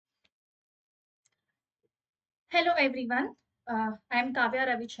Hello everyone. I'm Kavya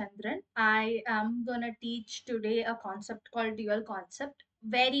Ravichandran. I am gonna teach today a concept called dual concept.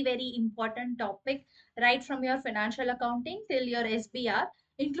 Very important topic right from your financial accounting till your SBR,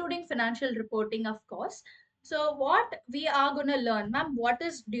 including financial reporting, of course. So what we are gonna learn, ma'am, what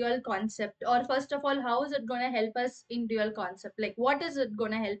is dual concept? Or first of all, how is it gonna help us in dual concept? Like what is it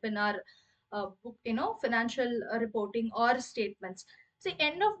gonna help in our financial reporting or statements? See,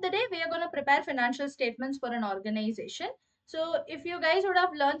 end of the day, we are going to prepare financial statements for an organization. So, if you guys would have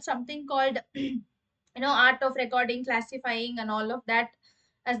learned something called, art of recording, classifying, and all of that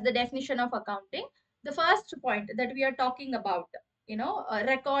as the definition of accounting, the first point that we are talking about,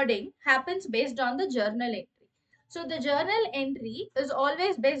 recording happens based on the journal entry. So, the journal entry is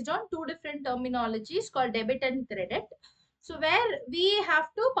always based on two different terminologies called debit and credit. So where we have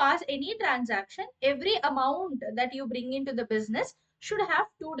to pass any transaction, every amount that you bring into the business should have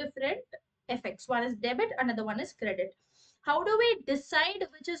two different effects. One is debit, another one is credit. How do we decide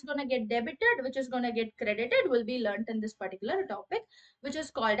which is going to get debited, which is going to get credited will be learnt in this particular topic, which is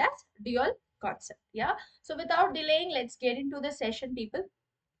called as dual concept. Yeah. So without delaying, let's get into the session, people.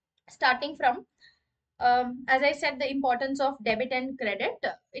 Starting from, as I said, the importance of debit and credit.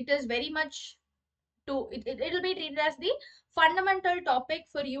 It is very much it'll be treated as the fundamental topic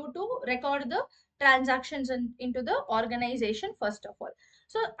for you to record the transactions into the organization first of all.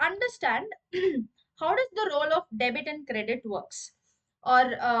 So understand how does the role of debit and credit works,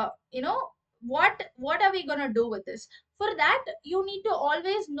 or what are we going to do with this. For that, you need to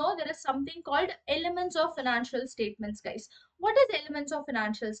always know there is something called elements of financial statements, guys. What is elements of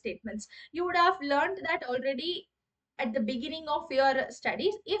financial statements? You would have learned that already at the beginning of your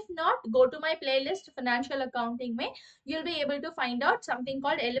studies. If not, go to my playlist Financial Accounting May. You'll be able to find out something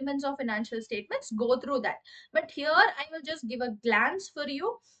called elements of financial statements. Go through that. But here I will just give a glance for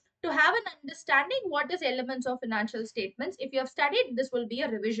you to have an understanding what is elements of financial statements. If you have studied, this will be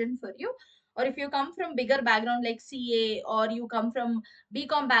a revision for you. Or if you come from bigger background like CA, or you come from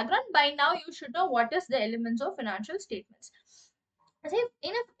BCom background, by now you should know what is the elements of financial statements. As if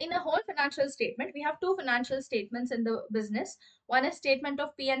in a whole financial statement, we have two financial statements in the business. One is statement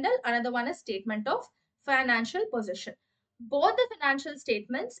of P&L, another one is statement of financial position. Both the financial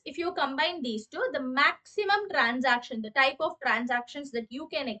statements, if you combine these two, the maximum transaction, the type of transactions that you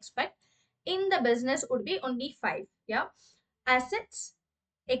can expect in the business would be only five. Yeah. Assets,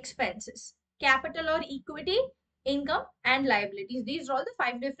 expenses, capital or equity, income, and liabilities. These are all the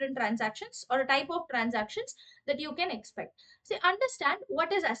five different transactions or a type of transactions that you can expect. See, understand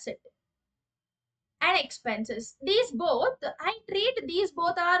what is asset and expenses. These both, I treat these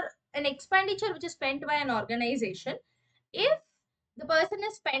both are an expenditure which is spent by an organization. If the person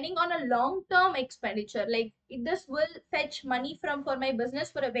is spending on a long term expenditure, like this will fetch money from for my business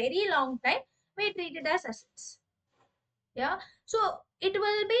for a very long time, we treat it as assets. Yeah. So it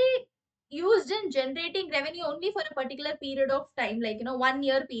will be used in generating revenue only for a particular period of time, like 1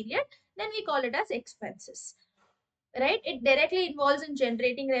 year period, then we call it as expenses. Right? It directly involves in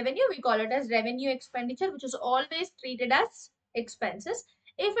generating revenue, we call it as revenue expenditure, which is always treated as expenses.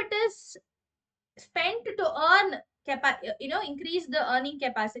 If it is spent to earn increase the earning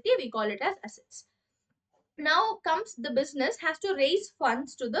capacity, we call it as assets. Now comes the business has to raise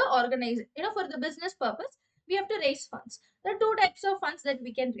funds to the organization. For the business purpose, we have to raise funds. There are two types of funds that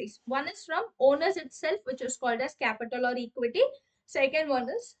we can raise. One is from owners itself, which is called as capital or equity. Second one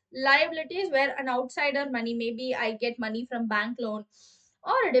is liabilities, where an outsider money, maybe I get money from bank loan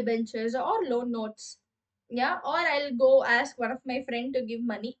or debentures or loan notes. Yeah, or I'll go ask one of my friend to give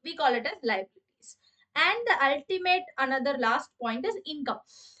money. We call it as liabilities. And the ultimate, another last point is income.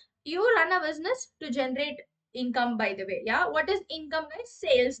 You run a business to generate income, by the way. Yeah, what is income, guys?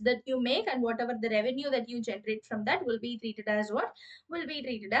 Sales that you make, and whatever the revenue that you generate from that will be treated as what? Will be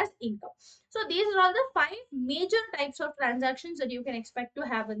treated as income. So these are all the five major types of transactions that you can expect to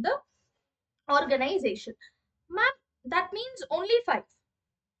have in the organization. Ma'am, that means only five.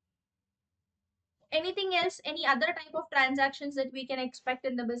 Anything else, any other type of transactions that we can expect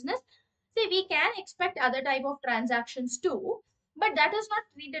in the business? See, we can expect other type of transactions too, but that is not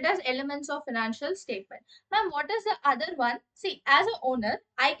treated as elements of financial statement. Ma'am, what is the other one? See, as an owner,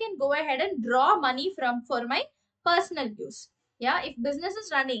 I can go ahead and draw money from for my personal use. Yeah, if business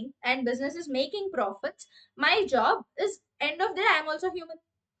is running and business is making profits, my job is, end of the day, I'm also human.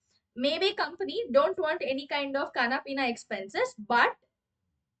 Maybe company don't want any kind of kanapina expenses, but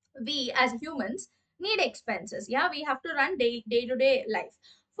we as humans need expenses. Yeah, we have to run day to day life.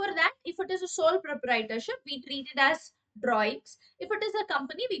 For that, if it is a sole proprietorship, we treat it as drawings. If it is a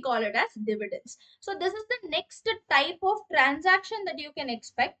company, we call it as dividends. So this is the next type of transaction that you can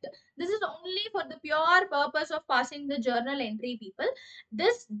expect. This is only for the pure purpose of passing the journal entry, people.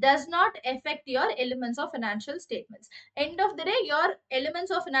 This does not affect your elements of financial statements. End of the day, your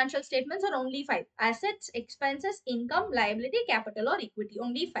elements of financial statements are only five: assets, expenses, income, liability, capital, or equity.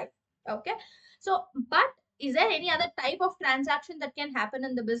 Only five. Okay. So, but is there any other type of transaction that can happen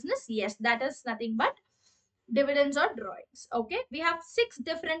in the business? Yes, that is nothing but dividends or drawings. Okay, we have six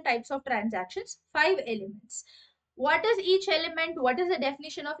different types of transactions, five elements. What is each element? What is the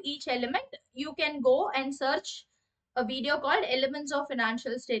definition of each element? You can go and search a video called Elements of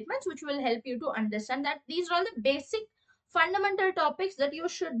Financial Statements, which will help you to understand that these are all the basic fundamental topics that you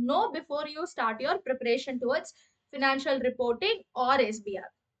should know before you start your preparation towards financial reporting or SBR.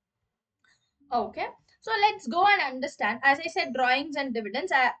 Okay. So let's go and understand. As I said, drawings and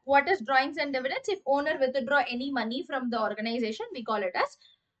dividends. What is drawings and dividends? If owner withdraw any money from the organization, we call it as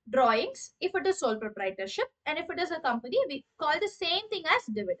drawings. If it is sole proprietorship, and if it is a company, we call the same thing as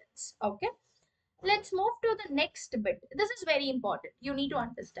dividends. Okay. Let's move to the next bit. This is very important. You need to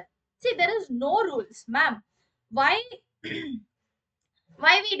understand. See, there is no rules, ma'am. Why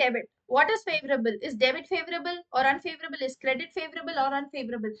why we debit? What is favorable? Is debit favorable or unfavorable? Is credit favorable or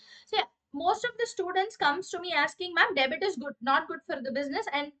unfavorable? So yeah, most of the students comes to me asking, ma'am, debit is good, not good for the business,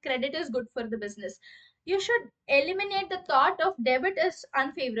 and credit is good for the business. You should eliminate the thought of debit is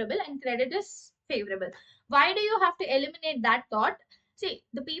unfavorable and credit is favorable. Why do you have to eliminate that thought? See,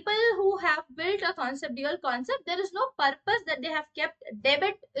 the people who have built a concept, dual concept, there is no purpose that they have kept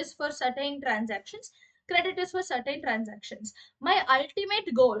debit is for certain transactions, credit is for certain transactions. My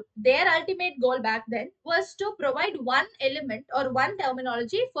ultimate goal, their ultimate goal back then, was to provide one element or one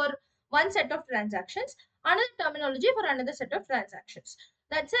terminology for one set of transactions, another terminology for another set of transactions.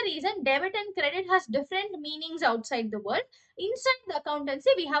 That's the reason debit and credit has different meanings outside the world. Inside the accountancy,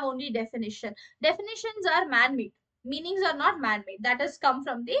 we have only definition. Definitions are man-made. Meanings are not man-made. That has come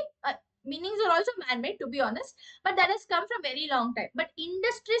from the meanings are also man-made, to be honest, but that has come from very long time. But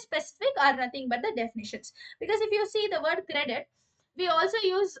industry specific are nothing but the definitions. Because if you see the word credit, we also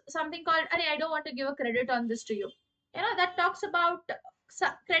use something called, I don't want to give a credit on this to you. You know, that talks about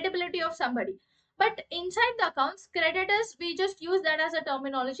credibility of somebody. But inside the accounts, creditors, we just use that as a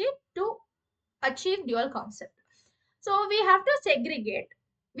terminology to achieve dual concept. So we have to segregate.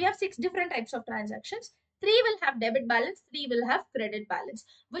 We have six different types of transactions. Three will have debit balance, three will have credit balance.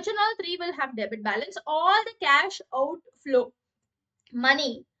 Which and all three will have debit balance? All the cash outflow,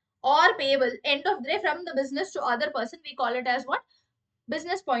 money or payable, end of the day from the business to other person, we call it as what?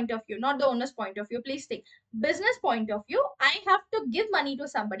 Business point of view, not the owner's point of view. Please think. Business point of view, I have to give money to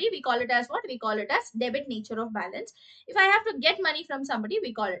somebody. We call it as what? We call it as debit nature of balance. If I have to get money from somebody,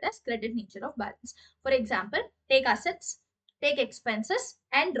 we call it as credit nature of balance. For example, take assets, take expenses,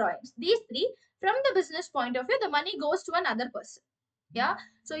 and drawings. These three, from the business point of view, the money goes to another person. Yeah.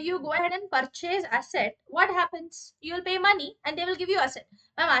 So you go ahead and purchase asset. What happens? You'll pay money and they will give you asset.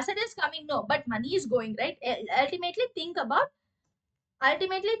 Ma'am, asset is coming. No, but money is going, right? Ultimately think about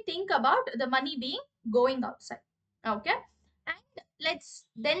the money being going outside. Okay. And let's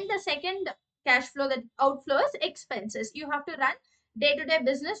then the second cash flow, that outflow is expenses. You have to run day-to-day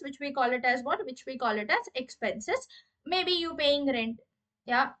business, which we call it as what? Which we call it as expenses. Maybe you paying rent.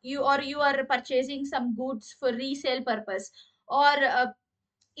 Yeah. You are purchasing some goods for resale purpose, or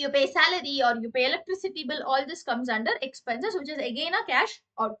you pay salary or you pay electricity bill. All this comes under expenses, which is again a cash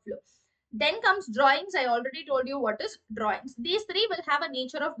outflow. Then comes drawings. I already told you what is drawings. These three will have a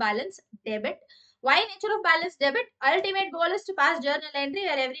nature of balance debit. Why nature of balance debit? Ultimate goal is to pass journal entry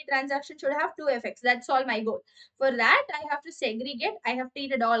where every transaction should have two effects. That's all my goal. For that, I have to segregate. I have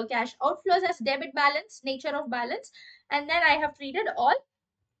treated all cash outflows as debit balance, nature of balance, and then I have treated all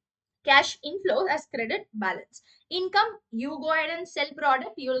cash inflows as credit balance. Income, you go ahead and sell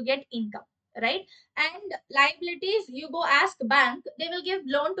product, you will get income, right? And liabilities, you go ask bank, they will give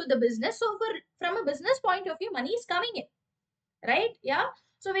loan to the business. So for from a business point of view, money is coming in, right? Yeah.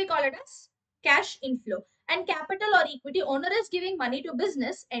 So we call it as cash inflow. And capital or equity, owner is giving money to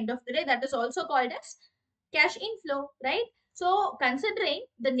business, end of the day, that is also called as cash inflow, right? So considering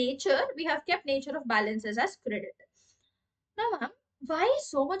the nature, we have kept nature of balances as credit. Now, ma'am, why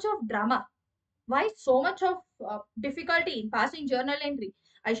so much of drama? Why so much of difficulty in passing journal entry?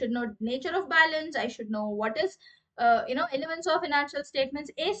 I should know nature of balance. I should know what is, elements of financial statements.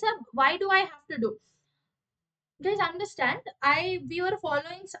 ASAP, why do I have to do? Guys, understand, I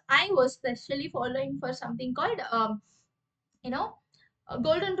was specially following for something called, you know,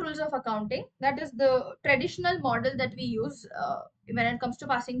 golden rules of accounting. That is the traditional model that we use when it comes to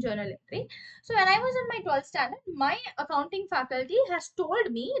passing journal entry. So when I was in my 12th standard, my accounting faculty has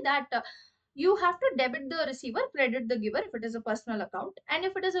told me that you have to debit the receiver, credit the giver if it is a personal account, and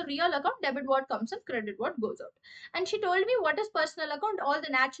if it is a real account, debit what comes in, credit what goes out. And she told me what is personal account. All the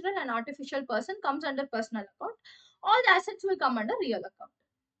natural and artificial person comes under personal account. All the assets will come under real account.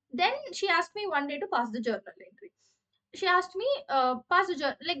 Then she asked me one day to pass the journal entry. She asked me, pass the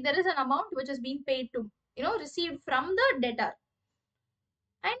journal, like there is an amount which is being paid to, received from the debtor,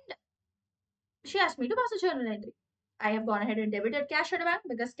 and she asked me to pass a journal entry. I have gone ahead and debited cash at a bank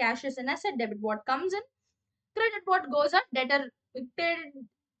because cash is an asset. Debit what comes in, credit what goes out.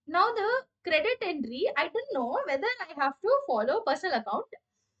 Now the credit entry, I didn't know whether I have to follow personal account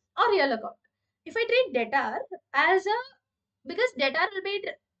or real account. If I treat debtor as a, because debtor will be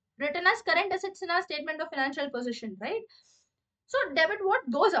written as current assets in our statement of financial position, right? So debit what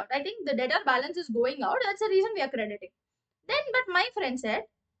goes out. I think the debtor balance is going out. That's the reason we are crediting. Then, but my friend said,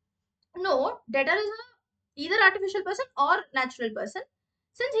 no, debtor is either artificial person or natural person.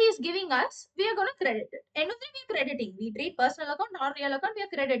 Since he is giving us, we are going to credit it. End of the day, we are crediting. We treat personal account or real account, we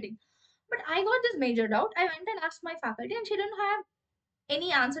are crediting. But I got this major doubt. I went and asked my faculty, and she didn't have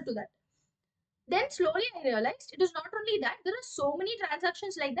any answer to that. Then slowly I realized it is not only that, there are so many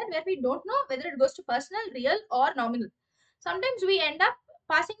transactions like that where we don't know whether it goes to personal, real, or nominal. Sometimes we end up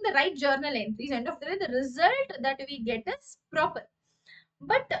passing the right journal entries. End of the day, the result that we get is proper.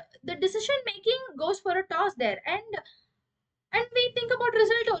 But the decision making goes for a toss there, and we think about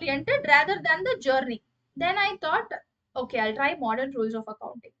result oriented rather than the journey. Then I thought, okay, I'll try modern rules of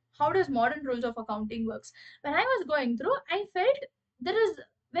accounting. How does modern rules of accounting works? When I was going through, I felt there is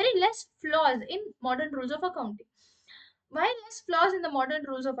very less flaws in modern rules of accounting. Why less flaws in the modern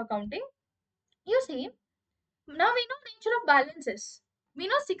rules of accounting? You see, now we know nature of balances. We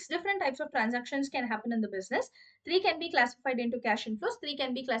know six different types of transactions can happen in the business. Three can be classified into cash inflows, three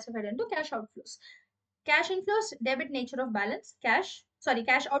can be classified into cash outflows. Cash inflows, debit nature of balance. Cash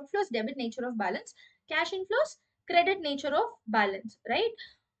outflows, debit nature of balance. Cash inflows, credit nature of balance, right?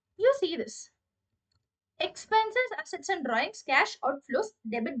 You see this. Expenses, assets and drawings, cash outflows,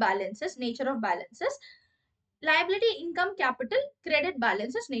 debit balances, nature of balances. Liability, income, capital, credit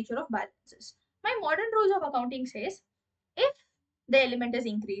balances, nature of balances. My modern rules of accounting says if the element is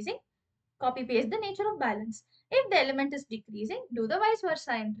increasing, copy paste the nature of balance. If the element is decreasing, do the vice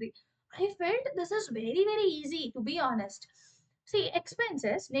versa entry. I felt this is very, very easy, to be honest. See,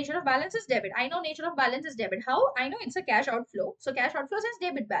 expenses, nature of balance is debit. I know nature of balance is debit. How? I know it's a cash outflow. So cash outflow says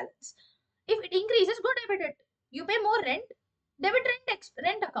debit balance. If it increases, go debit it. You pay more rent, debit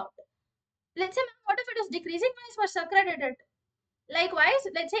rent account. Let's say, ma'am, what if it is decreasing, vice versa, credit it. Likewise,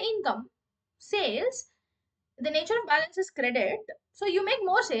 let's say income, sales, the nature of balance is credit. So you make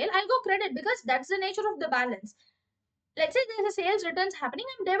more sale, I'll go credit because that's the nature of the balance. Let's say there's a sales returns happening,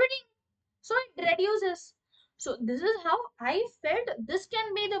 I'm debiting. So it reduces. So this is how I felt this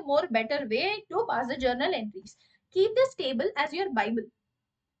can be the more better way to pass the journal entries. Keep this table as your Bible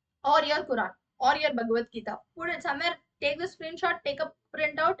or your Quran or your Bhagavad Gita. Put it somewhere, take the screenshot, take a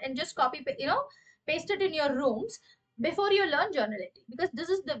printout, and just paste it in your rooms before you learn journal entry, because this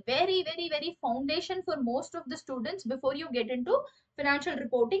is the very, very, very foundation for most of the students before you get into financial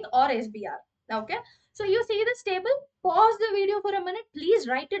reporting or SBR. Okay, so you see this table, pause the video for a minute, please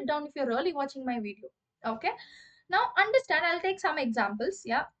write it down if you're really watching my video. Okay, now understand, I'll take some examples.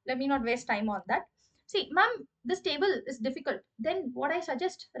 Yeah, let me not waste time on that. See, ma'am, this table is difficult. Then what I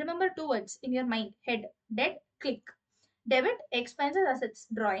suggest, remember two words in your mind: head, debt, click. Debit, expenses, assets,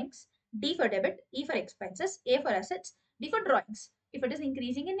 drawings. D for debit, E for expenses, A for assets, D for drawings, if it is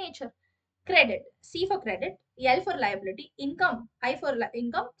increasing in nature. Credit, C for credit, L for liability, income, I for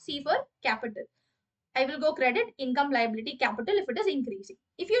income, C for capital. I will go credit, income, liability, capital if it is increasing.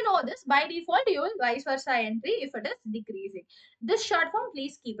 If you know this, by default, you will vice versa entry if it is decreasing. This short form,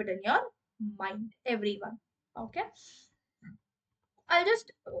 please keep it in your mind, everyone. Okay. I'll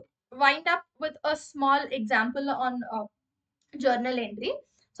just wind up with a small example on journal entry.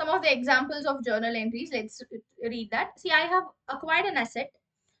 Some of the examples of journal entries, let's read that. See, I have acquired an asset.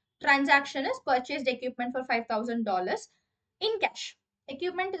 Transaction is purchased equipment for $5,000 in cash.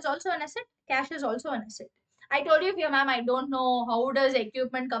 Equipment is also an asset. Cash is also an asset. I told you, ma'am, I don't know how does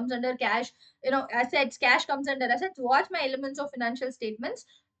equipment comes under cash, assets, cash comes under assets. Watch my elements of financial statements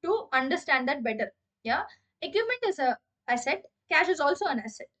to understand that better. Yeah. Equipment is a asset. Cash is also an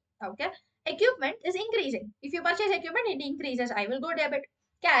asset. Okay. Equipment is increasing. If you purchase equipment, it increases. I will go debit.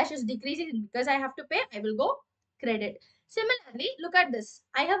 Cash is decreasing because I have to pay. I will go credit. Similarly, look at this.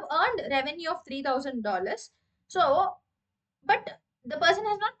 I have earned revenue of $3,000. So, but the person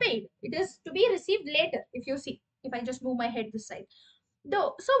has not paid. It is to be received later, if you see. if I just move my head this side.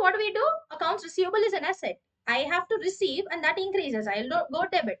 Though, so what we do, accounts receivable is an asset. I have to receive and that increases. I'll go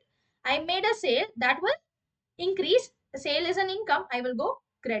debit. I made a sale, that will increase. The sale is an income, I will go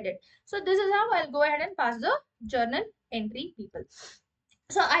credit. So this is how I'll go ahead and pass the journal entry, people.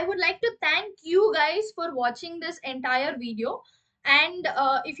 So I would like to thank you guys for watching this entire video. And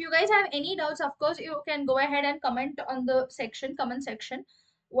if you guys have any doubts, of course you can go ahead and comment on the comment section,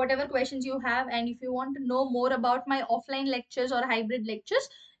 whatever questions you have. And if you want to know more about my offline lectures or hybrid lectures,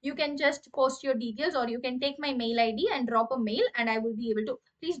 you can just post your details, or you can take my mail ID and drop a mail, and I will be able to,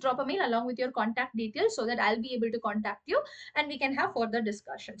 please drop a mail along with your contact details, so that I'll be able to contact you and we can have further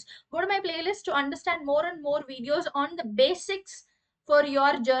discussions. Go to my playlist to understand more and more videos on the basics for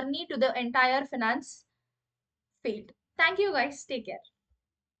your journey to the entire finance field. Thank you guys. Take care.